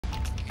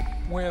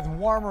With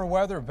warmer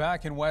weather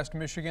back in West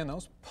Michigan,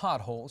 those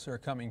potholes are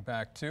coming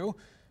back too.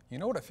 You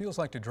know what it feels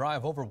like to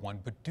drive over one,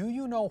 but do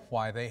you know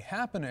why they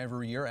happen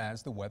every year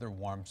as the weather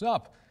warms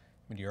up?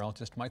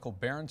 Meteorologist Michael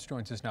Behrens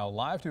joins us now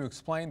live to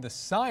explain the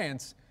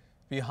science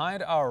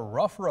behind our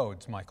rough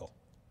roads. Michael.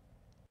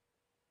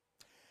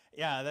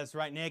 Yeah, that's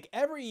right, Nick.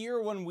 Every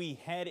year when we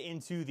head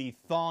into the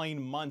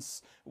thawing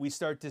months, we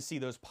start to see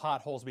those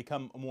potholes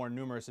become more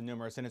numerous and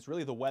numerous, and it's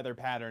really the weather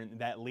pattern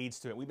that leads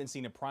to it. We've been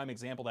seeing a prime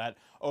example of that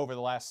over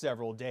the last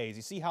several days.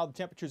 You see how the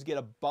temperatures get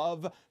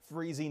above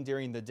freezing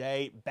during the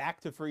day,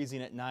 back to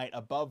freezing at night,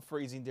 above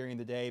freezing during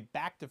the day,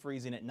 back to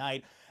freezing at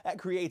night. That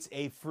creates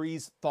a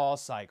freeze-thaw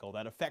cycle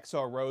that affects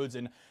our roads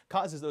and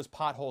causes those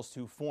potholes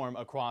to form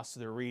across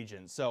the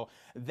region. So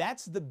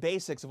that's the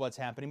basics of what's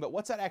happening, but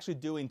what's that actually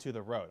doing to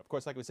the road? Of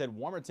course, like we said,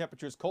 warmer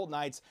temperatures, cold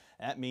nights,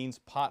 that means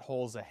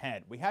potholes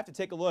ahead. We have to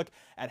take a look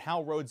at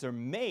how roads are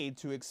made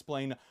to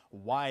explain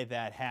why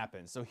that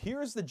happens. So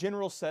here's the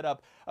general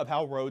setup of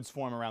how roads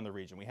form around the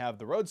region. We have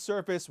the road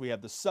surface, we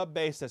have the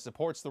subbase that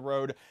supports the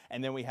road,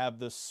 and then we have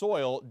the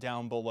soil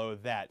down below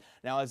that.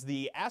 Now, as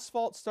the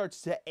asphalt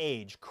starts to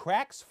age,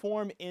 cracks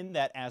form in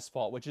that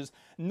asphalt, which is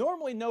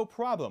normally no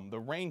problem. The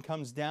rain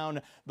comes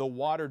down, the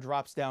water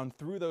drops down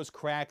through those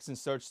cracks and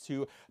starts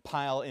to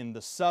pile in the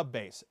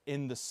subbase.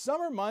 In the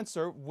summer months,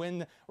 or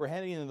when we're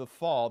heading into the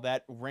fall,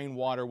 that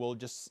rainwater will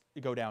just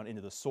go down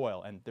into the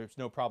soil, and there's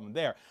no problem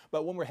there.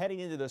 But when we're heading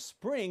into the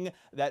spring,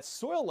 that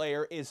soil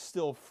layer is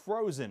still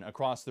frozen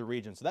across the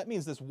region. So that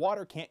means this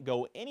water can't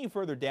go any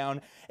further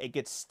down. It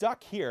gets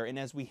stuck here, and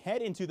as we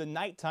head into the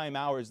nighttime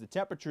hours, the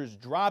temperatures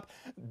drop.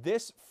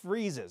 This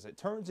freezes. It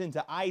turns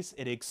into ice.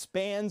 It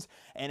expands,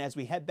 and as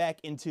we head back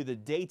into the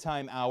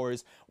daytime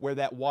hours where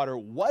that water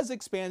was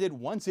expanded,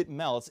 once it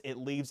melts, it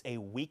leaves a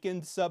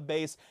weakened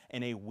subbase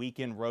and a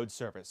weakened road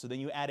surface. So then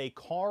you add a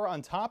car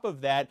on top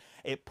of that,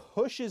 it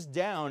pushes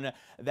down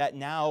that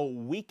now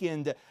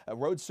weakened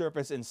road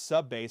surface and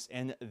subbase,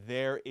 and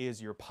there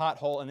is your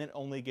pothole, and it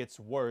only gets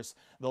worse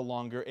the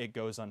longer it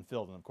goes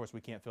unfilled. And of course,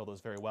 we can't fill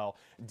those very well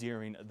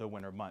during the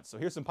winter months. So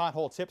here's some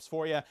pothole tips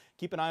for you.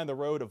 Keep an eye on the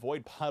road,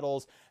 avoid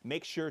puddles,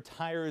 make sure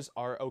tires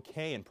are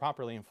okay and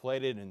properly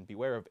inflated, and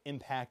beware of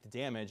impact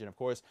damage. And of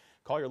course,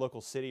 call your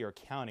local city or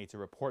county to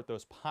report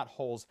those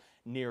potholes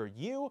near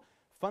you.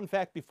 Fun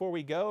fact before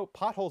we go,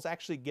 potholes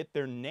actually get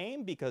their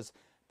name because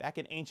back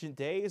in ancient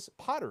days,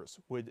 potters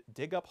would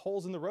dig up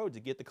holes in the road to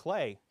get the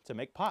clay to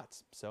make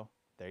pots. So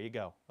there you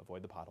go.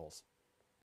 Avoid the potholes.